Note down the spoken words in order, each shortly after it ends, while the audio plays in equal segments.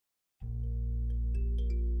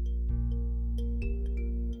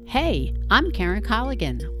Hey, I'm Karen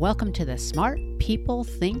Colligan. Welcome to the Smart People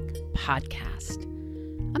Think podcast.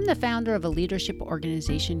 I'm the founder of a leadership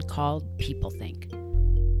organization called People Think.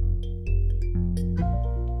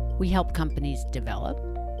 We help companies develop,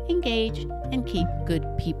 engage, and keep good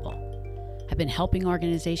people. I've been helping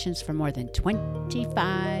organizations for more than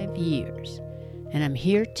 25 years, and I'm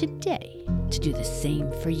here today to do the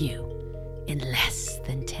same for you in less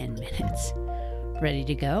than 10 minutes. Ready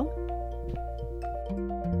to go?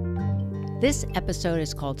 This episode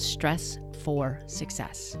is called Stress for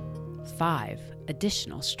Success, 5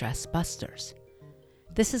 additional stress busters.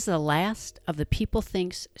 This is the last of the People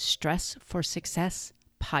Think's Stress for Success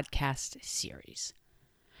podcast series.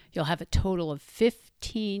 You'll have a total of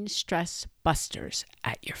 15 stress busters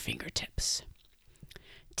at your fingertips.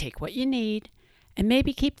 Take what you need and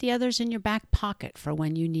maybe keep the others in your back pocket for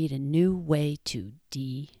when you need a new way to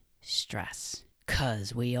de-stress,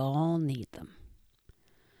 'cause we all need them.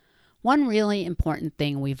 One really important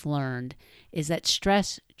thing we've learned is that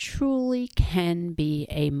stress truly can be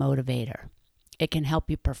a motivator. It can help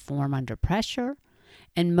you perform under pressure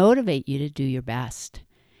and motivate you to do your best.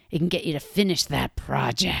 It can get you to finish that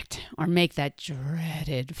project or make that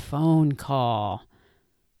dreaded phone call.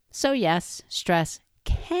 So yes, stress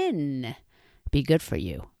can be good for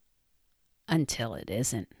you until it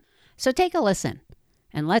isn't. So take a listen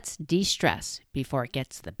and let's de-stress before it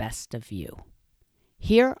gets the best of you.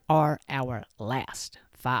 Here are our last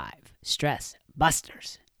 5 stress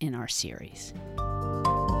busters in our series.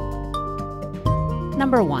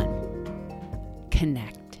 Number 1,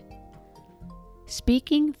 connect.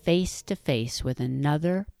 Speaking face to face with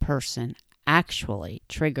another person actually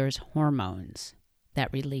triggers hormones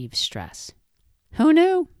that relieve stress. Who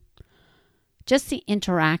knew? Just the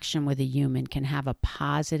interaction with a human can have a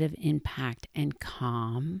positive impact and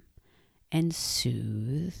calm and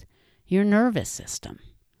soothe your nervous system.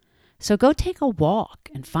 So go take a walk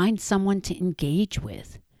and find someone to engage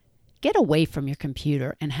with. Get away from your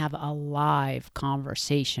computer and have a live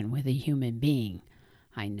conversation with a human being.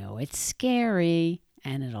 I know it's scary,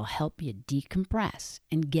 and it'll help you decompress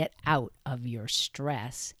and get out of your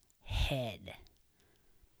stress head.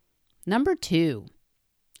 Number 2,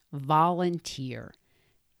 volunteer.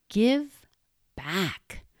 Give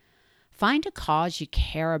back. Find a cause you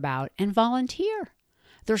care about and volunteer.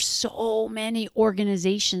 There's so many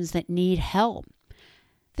organizations that need help.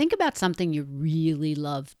 Think about something you really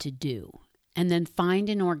love to do, and then find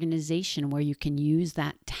an organization where you can use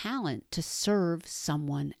that talent to serve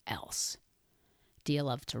someone else. Do you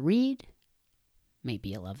love to read? Maybe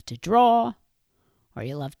you love to draw, or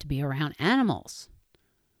you love to be around animals.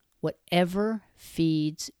 Whatever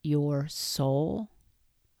feeds your soul,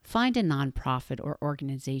 find a nonprofit or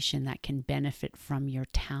organization that can benefit from your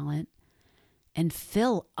talent and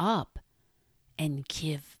fill up and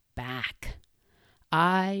give back.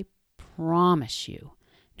 I promise you,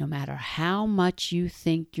 no matter how much you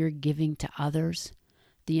think you're giving to others,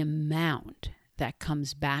 the amount that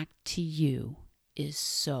comes back to you is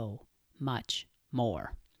so much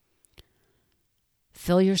more.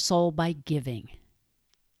 Fill your soul by giving.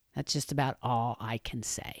 That's just about all I can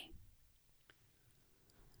say.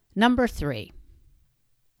 Number 3,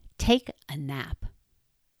 take a nap.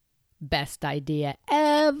 Best idea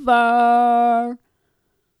ever.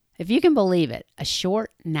 If you can believe it, a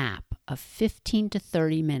short nap of 15 to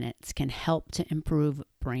 30 minutes can help to improve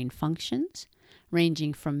brain functions,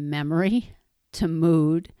 ranging from memory to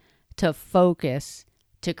mood to focus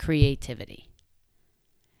to creativity.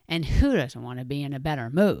 And who doesn't want to be in a better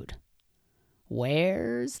mood?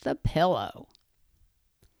 Where's the pillow?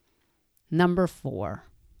 Number 4,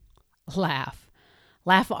 laugh.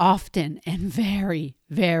 Laugh often and very,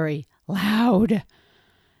 very loud.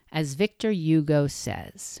 As Victor Hugo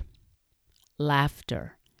says,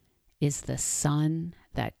 laughter is the sun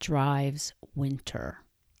that drives winter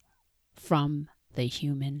from the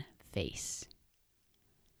human face.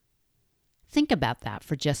 Think about that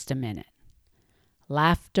for just a minute.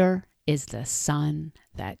 Laughter is the sun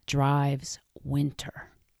that drives winter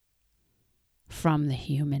from the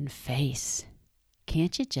human face.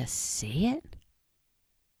 Can't you just see it?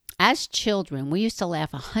 As children, we used to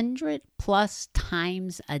laugh 100+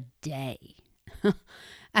 times a day.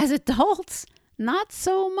 As adults, not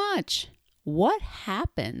so much. What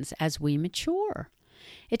happens as we mature?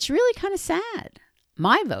 It's really kind of sad.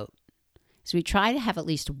 My vote is we try to have at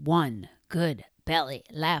least one good belly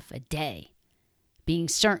laugh a day, being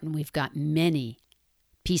certain we've got many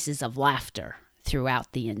pieces of laughter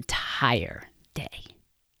throughout the entire day.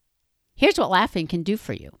 Here's what laughing can do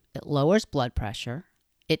for you. It lowers blood pressure.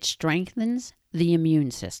 It strengthens the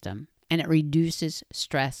immune system, and it reduces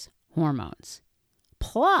stress hormones.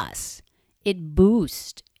 Plus, it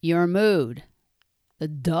boosts your mood.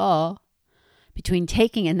 Duh. Between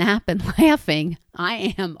taking a nap and laughing,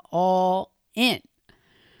 I am all in.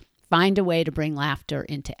 Find a way to bring laughter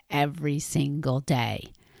into every single day.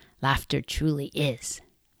 Laughter truly is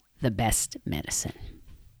the best medicine.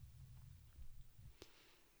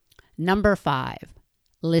 Number 5,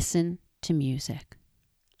 listen to music.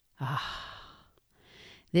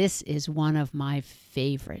 This is one of my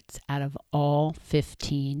favorites out of all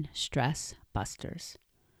 15 stress busters.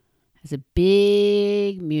 As a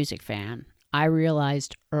big music fan, I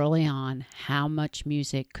realized early on how much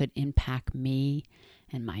music could impact me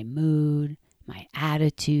and my mood, my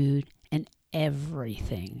attitude, and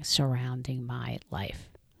everything surrounding my life.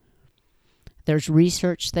 There's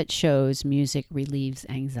research that shows music relieves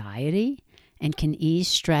anxiety and can ease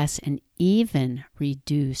stress and even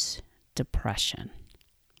reduce depression.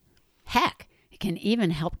 Heck, it can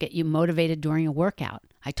even help get you motivated during a workout.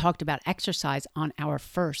 I talked about exercise on our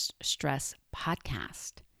first stress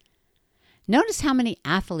podcast. Notice how many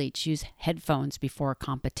athletes use headphones before a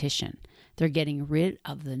competition. They're getting rid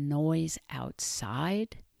of the noise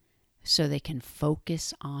outside so they can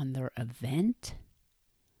focus on their event,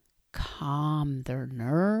 calm their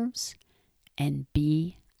nerves, and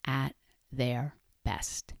be at their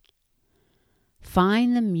best.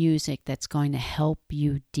 Find the music that's going to help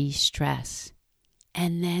you de-stress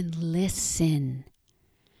and then listen.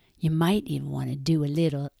 You might even want to do a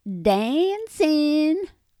little dancing.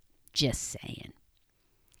 Just saying.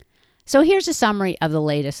 So here's a summary of the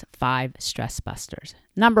latest 5 stress busters.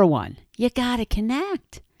 Number 1, you gotta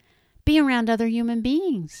connect. Be around other human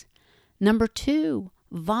beings. Number 2,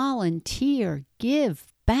 volunteer, give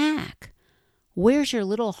back. Where's your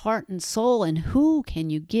little heart and soul, and who can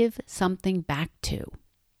you give something back to?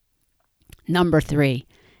 Number 3,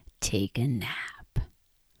 take a nap.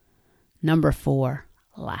 Number 4,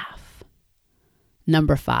 laugh.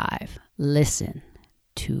 Number 5, listen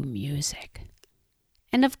to music.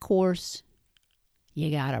 And of course,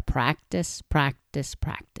 you gotta practice.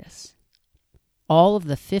 All of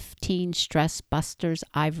the 15 stress busters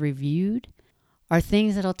I've reviewed are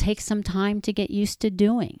things that'll take some time to get used to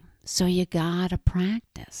doing. So you gotta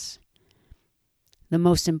practice. The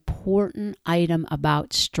most important item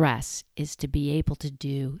about stress is to be able to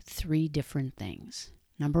do 3 different things.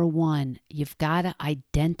 Number 1, you've gotta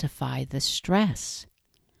identify the stress.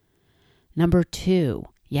 Number 2,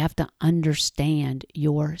 you have to understand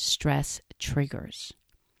your stress triggers.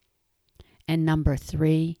 And number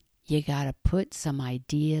 3, you got to put some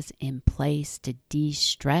ideas in place to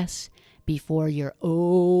de-stress before you're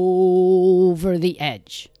over the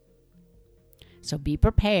edge. So be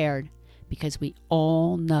prepared, because we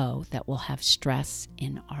all know that we'll have stress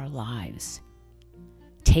in our lives.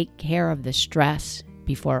 Take care of the stress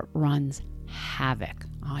before it runs havoc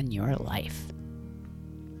on your life.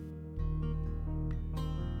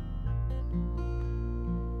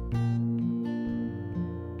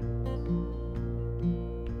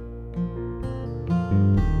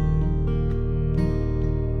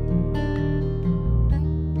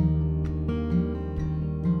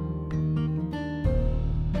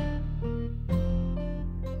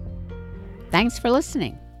 Thanks for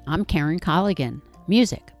listening. I'm Karen Colligan.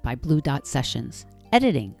 Music by Blue Dot Sessions.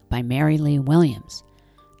 Editing by Mary Lee Williams.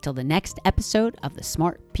 Till the next episode of the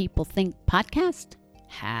Smart People Think podcast,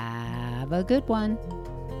 have a good one.